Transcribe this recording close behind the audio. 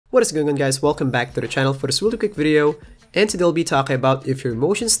What is going on, guys? Welcome back to the channel for this really quick video, and today I'll be talking about if your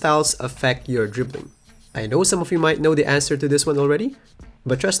motion styles affect your dribbling. I know some of you might know the answer to this one already,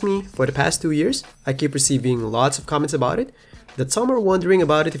 but trust me, for the past 2 years, I keep receiving lots of comments about it, that some are wondering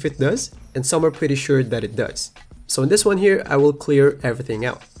about it if it does, and some are pretty sure that it does. So in this one here, I will clear everything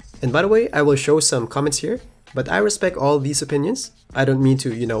out. And by the way, I will show some comments here, but I respect all these opinions. I don't mean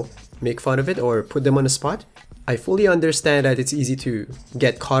to, make fun of it or put them on the spot. I fully understand that it's easy to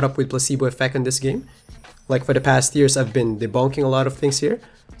get caught up with placebo effect in this game. Like for the past years, I've been debunking a lot of things here,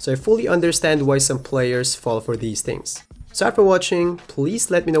 so I fully understand why some players fall for these things. So after watching,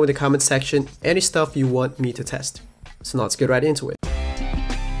 please let me know in the comment section any stuff you want me to test. So now let's get right into it.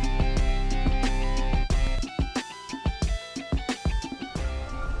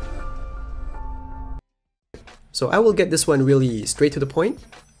 So I will get this one really straight to the point.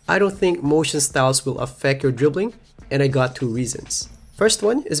 I don't think motion styles will affect your dribbling, and I got 2 reasons. First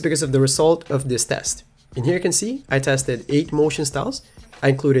one is because of the result of this test. In here you can see I tested 8 motion styles. I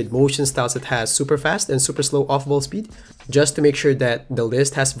included motion styles that has super fast and super slow off-ball speed, just to make sure that the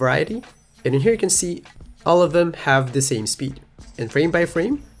list has variety. And in here you can see all of them have the same speed. And frame by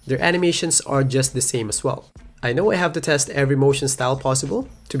frame, their animations are just the same as well. I know I have to test every motion style possible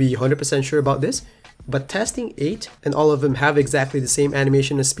to be 100% sure about this, but testing 8 and all of them have exactly the same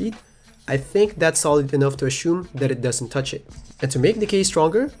animation and speed, I think that's solid enough to assume that it doesn't touch it. And to make the case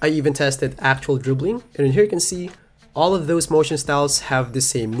stronger, I even tested actual dribbling, and in here you can see all of those motion styles have the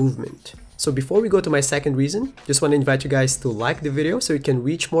same movement. So before we go to my second reason, just want to invite you guys to like the video so it can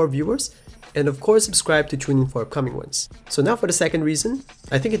reach more viewers, and of course subscribe to tune in for upcoming ones. So now for the second reason,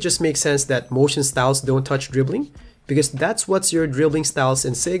 I think it just makes sense that motion styles don't touch dribbling, because that's what your dribbling styles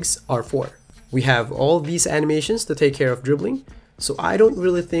and SIGs are for. We have all these animations to take care of dribbling, so I don't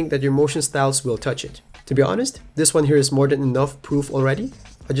really think that your motion styles will touch it. To be honest, this one here is more than enough proof already.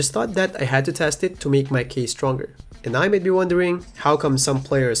 I just thought that I had to test it to make my case stronger. And I might be wondering, how come some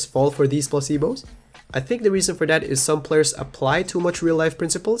players fall for these placebos? I think the reason for that is some players apply too much real-life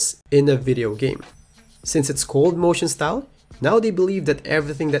principles in a video game. Since it's called motion style, now they believe that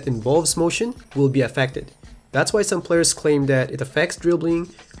everything that involves motion will be affected. That's why some players claim that it affects dribbling,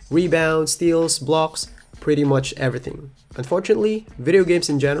 rebounds, steals, blocks, pretty much everything. Unfortunately, video games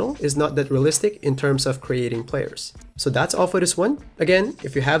in general is not that realistic in terms of creating players. So that's all for this one. Again,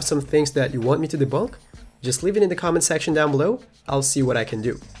 if you have some things that you want me to debunk, just leave it in the comment section down below. I'll see what I can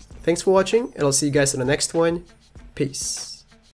do. Thanks for watching, and I'll see you guys in the next one. Peace.